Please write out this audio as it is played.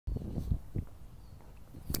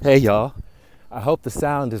Hey y'all, I hope the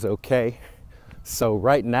sound is okay. So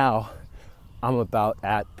right now I'm about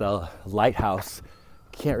at the lighthouse.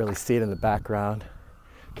 Can't really see it in the background.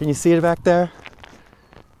 Can you see it back there?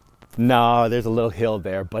 No, there's a little hill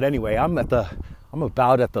there. But anyway, I'm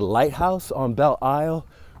about at the lighthouse on Belle Isle,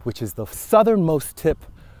 which is the southernmost tip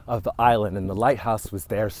of the island. And the lighthouse was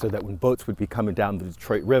there so that when boats would be coming down the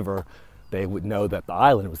Detroit River, they would know that the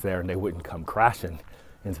island was there and they wouldn't come crashing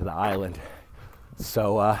into the island.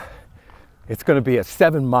 So it's going to be a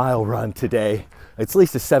 7-mile run today. It's at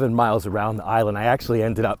least 7 miles around the island. I actually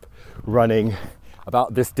ended up running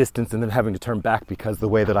about this distance and then having to turn back because the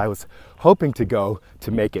way that I was hoping to go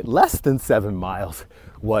to make it less than 7 miles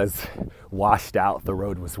was washed out. The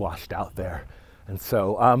road was washed out there. And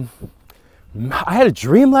so I had a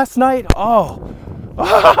dream last night. Oh,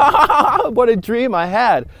 what a dream I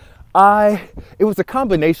had. It was a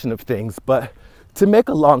combination of things, but to make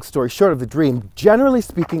a long story short of the dream, generally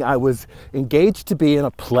speaking, I was engaged to be in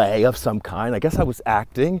a play of some kind. I guess I was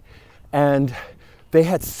acting, and they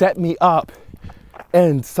had set me up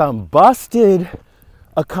in some busted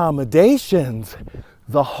accommodations.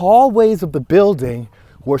 The hallways of the building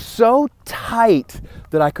were so tight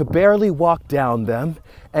that I could barely walk down them.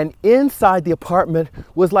 And inside the apartment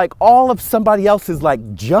was like all of somebody else's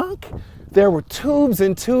like junk. There were tubes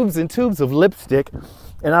and tubes and tubes of lipstick,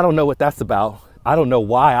 and I don't know what that's about. I don't know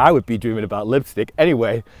why I would be dreaming about lipstick.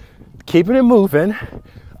 Anyway, keeping it moving.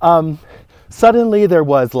 Suddenly there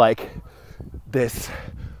was like this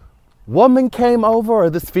woman came over, or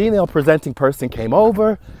this female presenting person came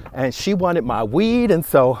over, and she wanted my weed. And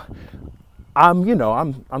so I'm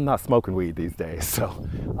not smoking weed these days. So,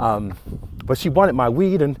 but she wanted my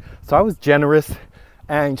weed, and so I was generous,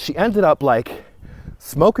 and she ended up like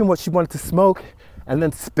smoking what she wanted to smoke and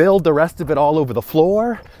then spilled the rest of it all over the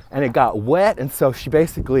floor, and it got wet. And so she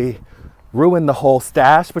basically ruined the whole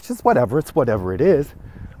stash, which is whatever, it's whatever it is.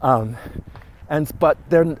 But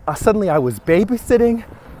then suddenly I was babysitting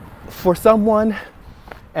for someone,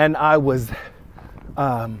 and I was,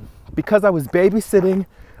 because I was babysitting,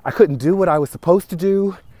 I couldn't do what I was supposed to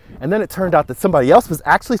do. And then it turned out that somebody else was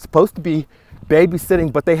actually supposed to be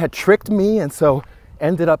babysitting, but they had tricked me, and so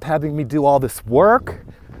ended up having me do all this work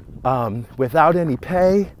without any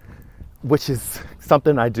pay, which is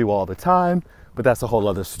something I do all the time, but that's a whole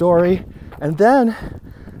other story. And then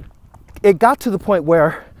it got to the point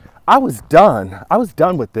where I was done. I was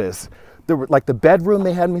done with this. There were like the bedroom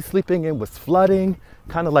they had me sleeping in was flooding,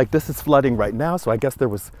 kind of like this is flooding right now. So I guess there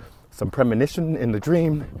was some premonition in the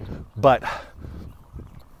dream, but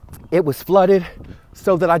it was flooded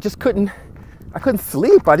so that I couldn't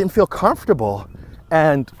sleep. I didn't feel comfortable.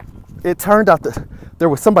 And it turned out that there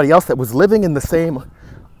was somebody else that was living in the same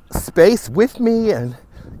space with me. And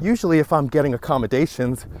usually if I'm getting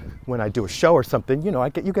accommodations when I do a show or something, you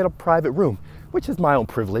get a private room, which is my own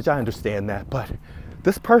privilege. I understand that. But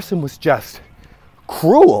this person was just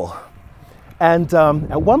cruel. And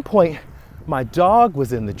at one point, my dog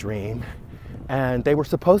was in the dream, and they were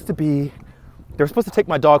supposed to take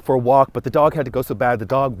my dog for a walk, but the dog had to go so bad, the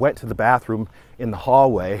dog went to the bathroom in the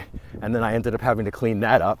hallway, and then I ended up having to clean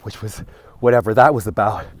that up, which was whatever that was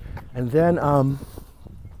about. And then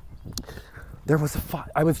there was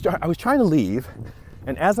I was trying to leave,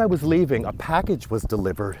 and as I was leaving, a package was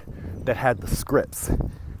delivered that had the scripts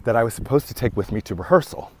that I was supposed to take with me to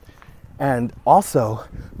rehearsal. And also,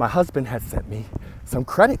 my husband had sent me some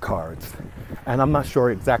credit cards, and I'm not sure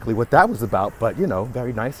exactly what that was about, but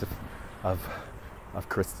very nice of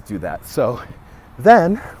Chris to do that. So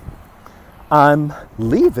then I'm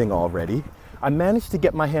leaving already. I managed to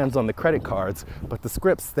get my hands on the credit cards, but the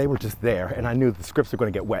scripts, they were just there, and I knew the scripts were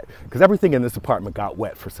going to get wet because everything in this apartment got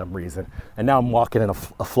wet for some reason. And now I'm walking in a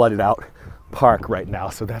flooded out park right now,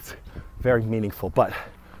 so that's very meaningful. But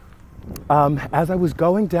as I was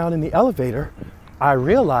going down in the elevator, I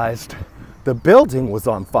realized the building was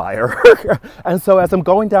on fire. And so as I'm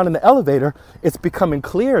going down in the elevator, it's becoming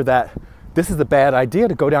clear that this is a bad idea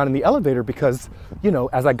to go down in the elevator because,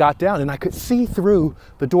 as I got down, and I could see through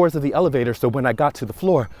the doors of the elevator, so when I got to the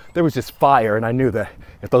floor, there was just fire, and I knew that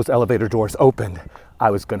if those elevator doors opened,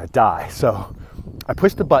 I was gonna die. So I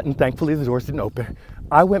pushed the button. Thankfully, the doors didn't open.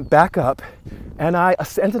 I went back up, and I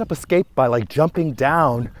ended up escaped by like jumping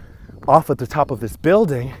down off at the top of this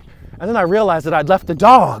building. And then I realized that I'd left the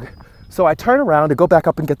dog. So I turn around to go back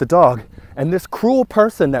up and get the dog, and this cruel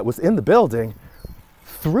person that was in the building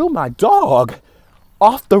threw my dog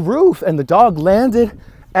off the roof, and the dog landed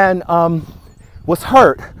and was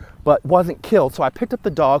hurt but wasn't killed. So I picked up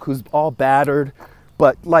the dog, who's all battered,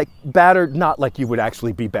 but like battered, not like you would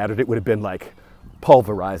actually be battered. It would have been like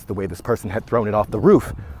pulverized the way this person had thrown it off the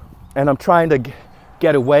roof. And I'm trying to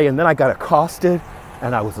get away, and then I got accosted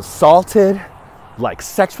and I was assaulted, like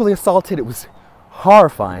sexually assaulted. It was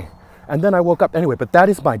horrifying. And then I woke up anyway, but that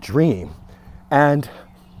is my dream. And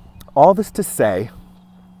all this to say,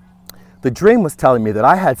 the dream was telling me that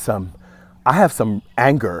I have some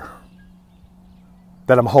anger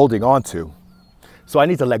that I'm holding on to. So I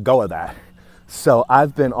need to let go of that. So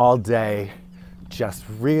I've been all day just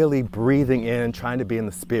really breathing in, trying to be in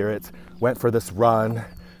the spirit. Went for this run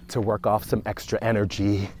to work off some extra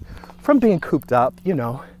energy from being cooped up, you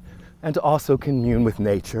know, and to also commune with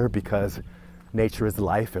nature, because nature is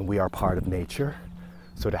life and we are part of nature.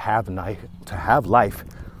 So to have life,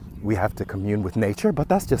 we have to commune with nature, but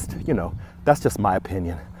that's just, you know, that's just my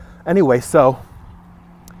opinion. Anyway, so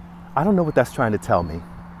I don't know what that's trying to tell me,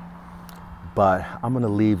 but I'm gonna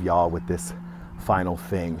leave y'all with this final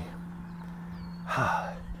thing.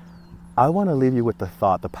 I want to leave you with the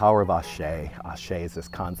thought, the power of Ashe. Ashe is this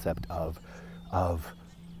concept of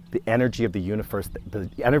the energy of the universe, the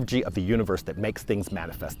energy of the universe that makes things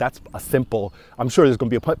manifest. That's a simple, I'm sure there's going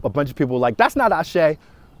to be a bunch of people like, that's not Ashe,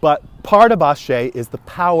 but part of Ashe is the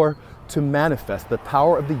power to manifest, the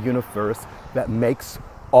power of the universe that makes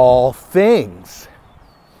all things.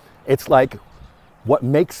 It's like what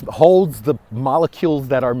holds the molecules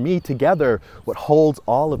that are me together, what holds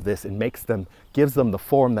all of this and gives them the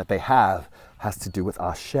form that they have, has to do with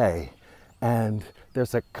Ashe. And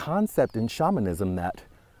there's a concept in shamanism that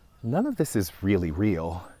none of this is really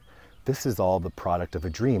real. This is all the product of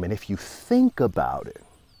a dream. And if you think about it,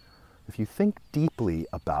 if you think deeply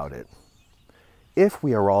about it, if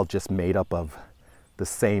we are all just made up of the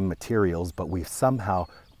same materials, but we've somehow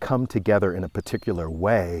come together in a particular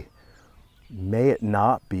way, may it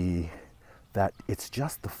not be that it's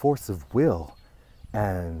just the force of will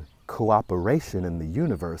and cooperation in the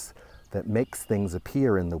universe that makes things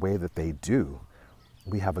appear in the way that they do.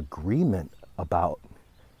 We have agreement about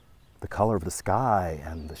the color of the sky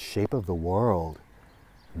and the shape of the world.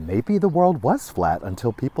 Maybe the world was flat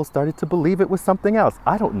until people started to believe it was something else.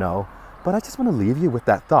 I don't know, but I just want to leave you with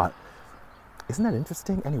that thought. Isn't that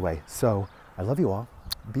interesting? Anyway, so I love you all.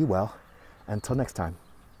 Be well. Until next time.